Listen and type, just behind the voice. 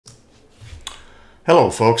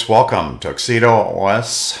Hello folks, welcome to TUXEDO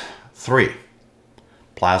OS 3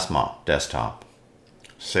 Plasma Desktop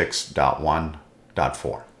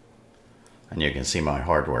 6.1.4, and you can see my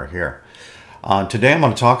hardware here. Today I'm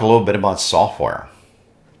going to talk a little bit about software.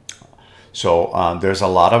 So there's a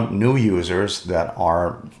lot of new users that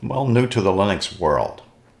are, well, new to the Linux world.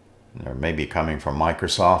 They're maybe coming from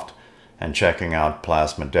Microsoft, and checking out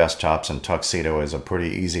Plasma desktops and TUXEDO is a pretty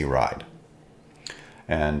easy ride.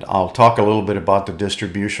 And I'll talk a little bit about the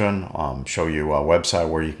distribution, show you a website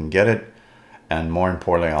where you can get it, and more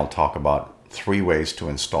importantly, I'll talk about 3 ways to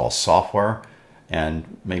install software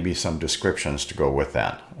and maybe some descriptions to go with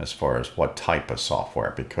that as far as what type of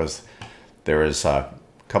software, because there is a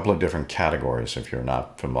couple of different categories if you're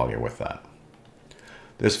not familiar with that.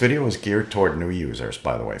 This video is geared toward new users,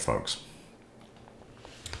 by the way, folks.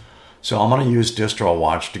 So I'm going to use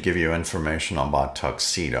DistroWatch to give you information about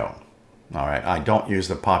TUXEDO. All right, I don't use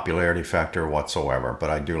the popularity factor whatsoever, but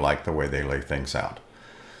I do like the way they lay things out.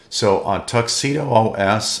 So TUXEDO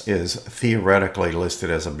OS is theoretically listed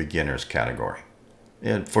as a beginner's category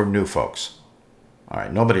for new folks. All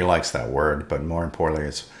right, nobody likes that word, but more importantly,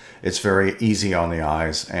 it's very easy on the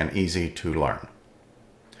eyes and easy to learn.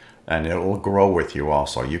 And it will grow with you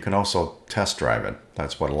also. You can also test drive it.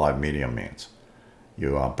 That's what live medium means.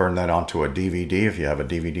 You burn that onto a DVD if you have a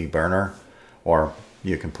DVD burner, or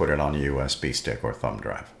you can put it on a USB stick or thumb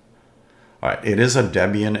drive. All right, it is a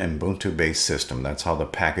Debian and Ubuntu-based system. That's how the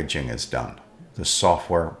packaging is done. The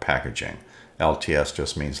software packaging. LTS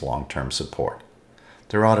just means long-term support.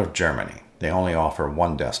 They're out of Germany. They only offer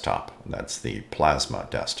one desktop. That's the Plasma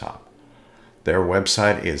desktop. Their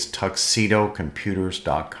website is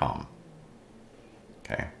tuxedocomputers.com.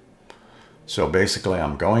 Okay, so basically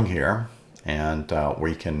I'm going here, and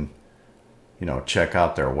we can check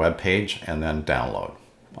out their webpage and then download.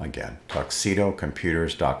 Again,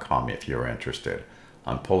 tuxedocomputers.com if you're interested.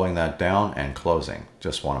 I'm pulling that down and closing.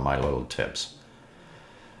 Just one of my little tips.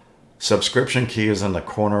 Subscription key is in the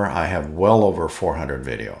corner. I have well over 400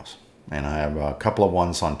 videos, and I have a couple of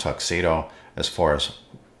ones on TUXEDO as far as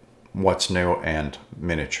what's new and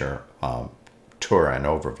miniature tour and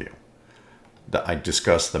overview. I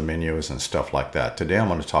discuss the menus and stuff like that. Today I'm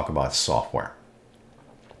going to talk about software.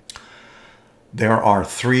 There are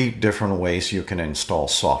 3 different ways you can install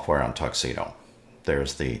software on TUXEDO.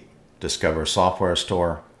 There's the Discover Software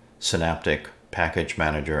Store, Synaptic, Package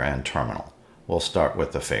Manager, and Terminal. We'll start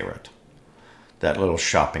with the favorite. That little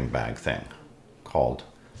shopping bag thing called,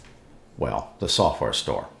 well, the Software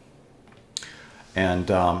Store. And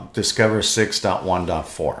Discover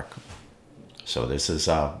 6.1.4. So this is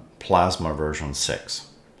Plasma version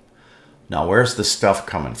 6. Now where's the stuff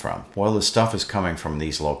coming from? Well, the stuff is coming from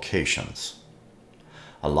these locations.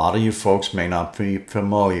 A lot of you folks may not be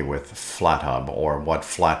familiar with FlatHub or what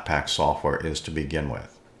Flatpak software is to begin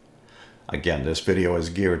with. Again, this video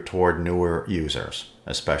is geared toward newer users,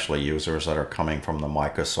 especially users that are coming from the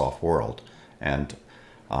Microsoft world and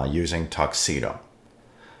using TUXEDO.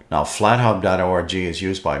 Now, flathub.org is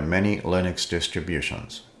used by many Linux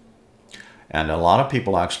distributions, and a lot of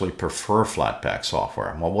people actually prefer Flatpak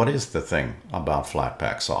software. Well, what is the thing about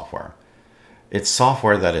Flatpak software? It's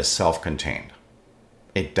software that is self-contained.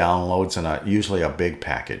 It downloads in usually a big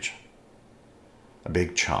package, a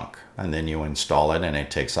big chunk, and then you install it, and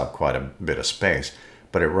it takes up quite a bit of space,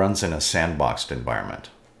 but it runs in a sandboxed environment.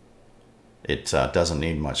 It doesn't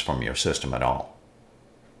need much from your system at all.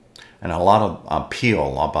 And a lot of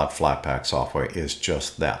appeal about Flatpak software is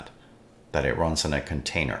just that it runs in a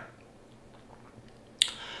container.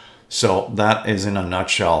 So that is in a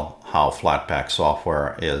nutshell how Flatpak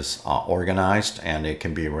software is organized, and it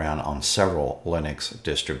can be ran on several Linux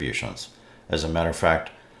distributions. As a matter of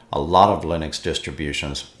fact, a lot of Linux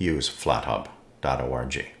distributions use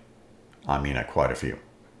flathub.org. I mean, quite a few.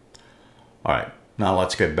 All right, now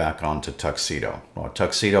let's get back on to TUXEDO. Well,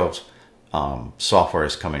 TUXEDO's software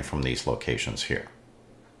is coming from these locations here.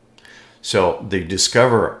 So the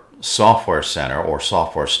Discover Software Center, or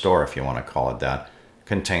Software Store if you want to call it that,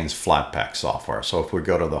 contains Flatpak software. So if we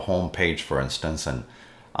go to the home page, for instance, and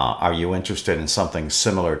are you interested in something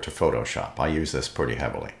similar to Photoshop? I use this pretty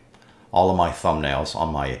heavily. All of my thumbnails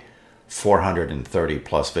on my 430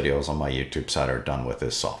 plus videos on my YouTube site are done with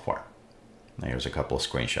this software. And here's a couple of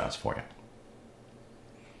screenshots for you.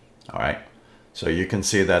 All right, so you can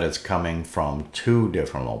see that it's coming from 2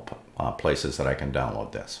 different places that I can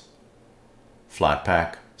download this.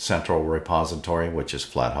 Flatpak Central Repository, which is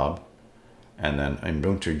FlatHub, and then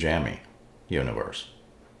Ubuntu Jammy Universe.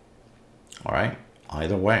 All right,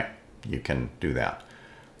 either way, you can do that.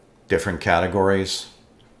 Different categories,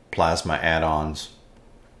 Plasma add-ons,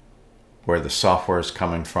 where the software is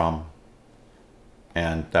coming from,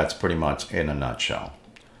 And that's pretty much in a nutshell.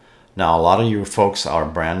 Now, a lot of you folks are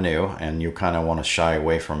brand new and you kind of want to shy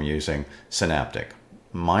away from using Synaptic.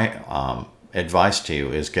 My advice to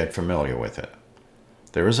you is get familiar with it.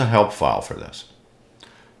 There is a help file for this.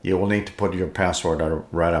 You will need to put your password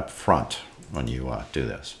right up front when you do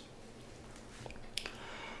this.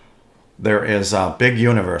 There is a big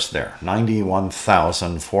universe there.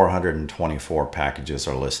 91,424 packages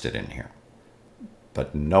are listed in here,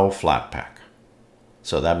 but no Flatpak.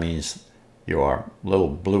 So that means your little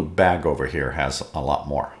blue bag over here has a lot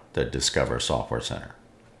more, the Discover Software Center.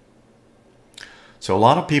 So a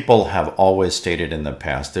lot of people have always stated in the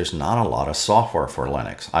past there's not a lot of software for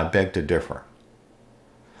Linux. I beg to differ.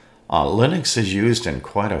 Linux is used in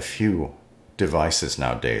quite a few devices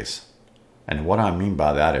nowadays. And what I mean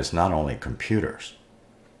by that is not only computers.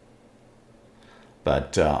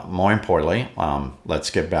 But more importantly, let's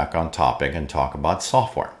get back on topic and talk about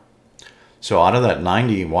software. So out of that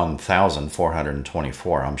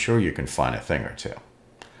 91,424, I'm sure you can find a thing or two.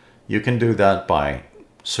 You can do that by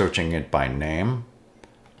searching it by name,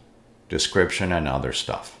 description, and other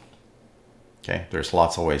stuff. Okay, there's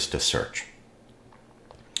lots of ways to search.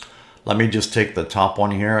 Let me just take the top one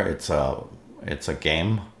here. It's a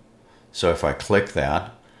game. So if I click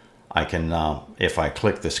that, I can, if I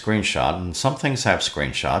click the screenshot, and some things have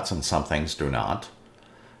screenshots and some things do not.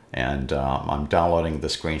 And I'm downloading the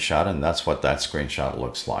screenshot, and that's what that screenshot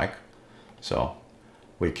looks like. So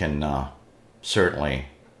we can certainly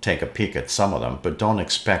take a peek at some of them, but don't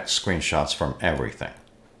expect screenshots from everything.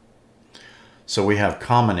 So we have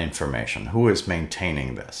common information. Who is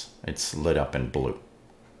maintaining this? It's lit up in blue.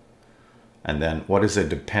 And then what is it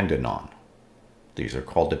dependent on? These are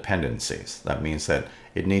called dependencies. That means that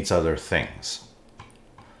it needs other things.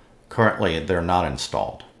 Currently, they're not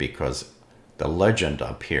installed because the legend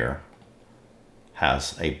up here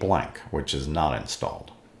has a blank, which is not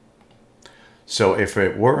installed. So if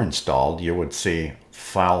it were installed, you would see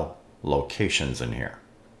file locations in here.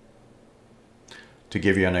 To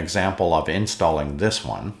give you an example of installing this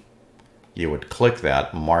one, you would click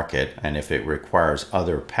that, mark it, and if it requires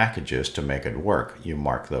other packages to make it work, you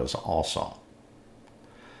mark those also.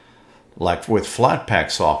 Like with Flatpak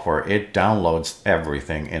software, it downloads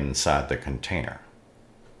everything inside the container.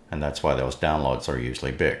 And that's why those downloads are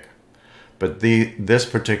usually big. But this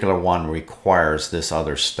particular one requires this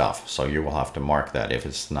other stuff, so you will have to mark that if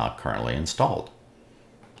it's not currently installed.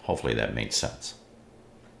 Hopefully that made sense.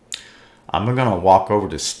 I'm going to walk over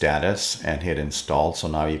to status and hit install, so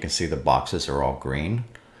now you can see the boxes are all green.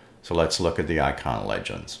 So let's look at the icon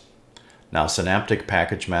legends. Now Synaptic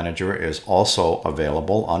Package Manager is also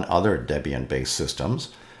available on other Debian-based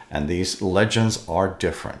systems, and these legends are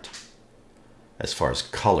different as far as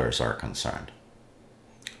colors are concerned.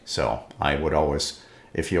 So I would always,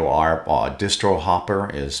 if you are a distro hopper,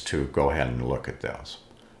 is to go ahead and look at those.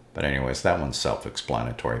 But anyways, that one's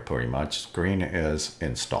self-explanatory pretty much. Green is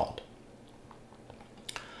installed.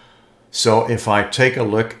 So if I take a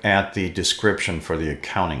look at the description for the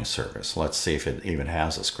accounting service, let's see if it even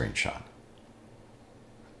has a screenshot.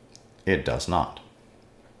 It does not.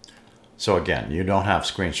 So again, you don't have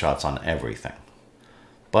screenshots on everything,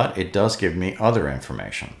 but it does give me other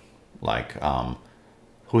information, like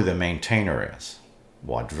who the maintainer is,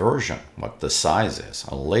 what version, what the size is,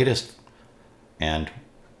 a latest, and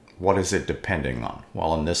what is it depending on.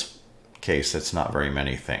 Well, in this case, it's not very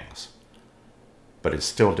many things, but it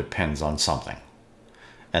still depends on something.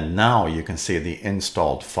 And now you can see the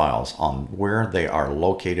installed files on where they are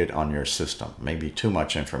located on your system. Maybe too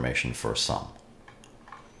much information for some,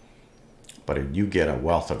 but you get a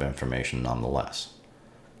wealth of information nonetheless.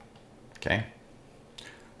 Okay.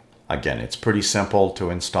 Again, it's pretty simple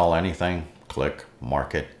to install anything. Click,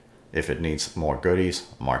 mark it. If it needs more goodies,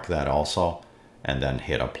 mark that also, and then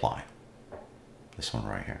hit apply. This one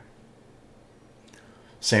right here.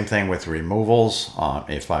 Same thing with removals.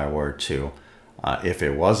 If I were to, if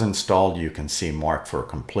it was installed, you can see mark for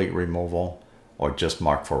complete removal or just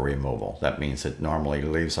mark for removal. That means it normally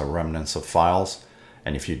leaves a remnants of files.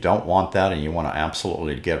 And if you don't want that and you want to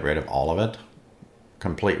absolutely get rid of all of it,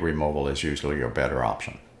 complete removal is usually your better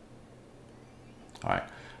option. All right.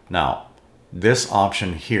 Now, this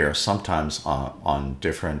option here, sometimes on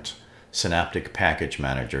different Synaptic package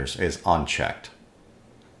managers, is unchecked.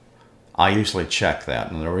 I usually check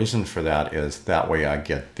that, and the reason for that is that way I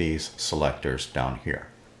get these selectors down here.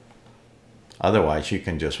 Otherwise, you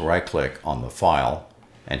can just right-click on the file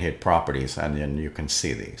and hit Properties, and then you can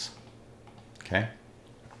see these. Okay?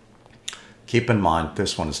 Keep in mind,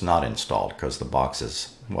 this one is not installed because the box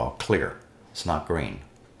is, well, clear. It's not green.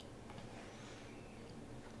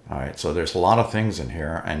 All right, so there's a lot of things in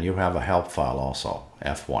here, and you have a help file also,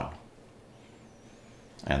 F1.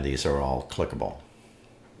 And these are all clickable.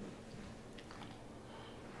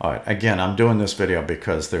 All right, again, I'm doing this video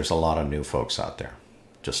because there's a lot of new folks out there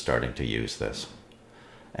just starting to use this.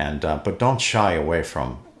 And but don't shy away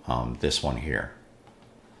from this one here.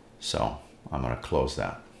 So I'm going to close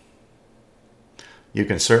that. You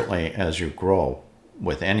can certainly, as you grow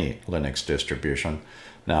with any Linux distribution.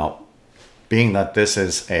 Now, being that this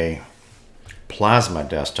is a Plasma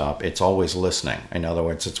desktop, it's always listening. In other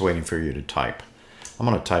words, it's waiting for you to type. I'm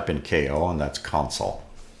going to type in KO, and that's console,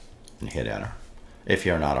 and hit enter, if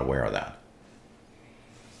you're not aware of that.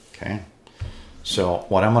 Okay, so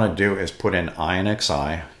what I'm going to do is put in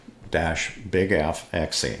inxi-big F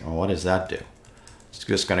XC. And what does that do? It's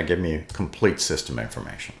just going to give me complete system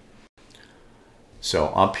information. So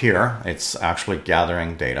up here, it's actually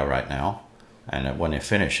gathering data right now. And when it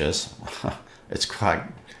finishes, it's quite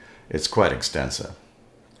extensive.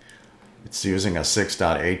 It's using a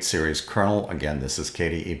 6.8 series kernel. Again, this is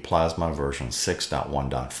KDE Plasma version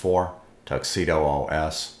 6.1.4, Tuxedo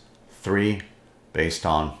OS 3, based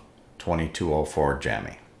on 2204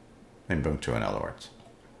 Jammy, Ubuntu in other words.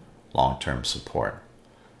 Long-term support.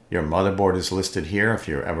 Your motherboard is listed here if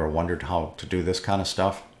you ever wondered how to do this kind of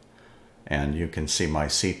stuff. And you can see my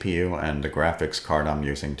CPU, and the graphics card I'm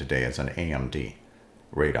using today is an AMD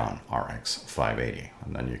Radeon RX 580.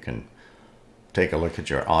 And then you can take a look at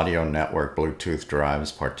your audio network, Bluetooth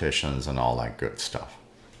drives, partitions, and all that good stuff.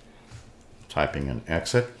 Typing in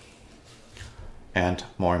exit. And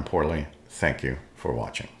more importantly, thank you for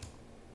watching.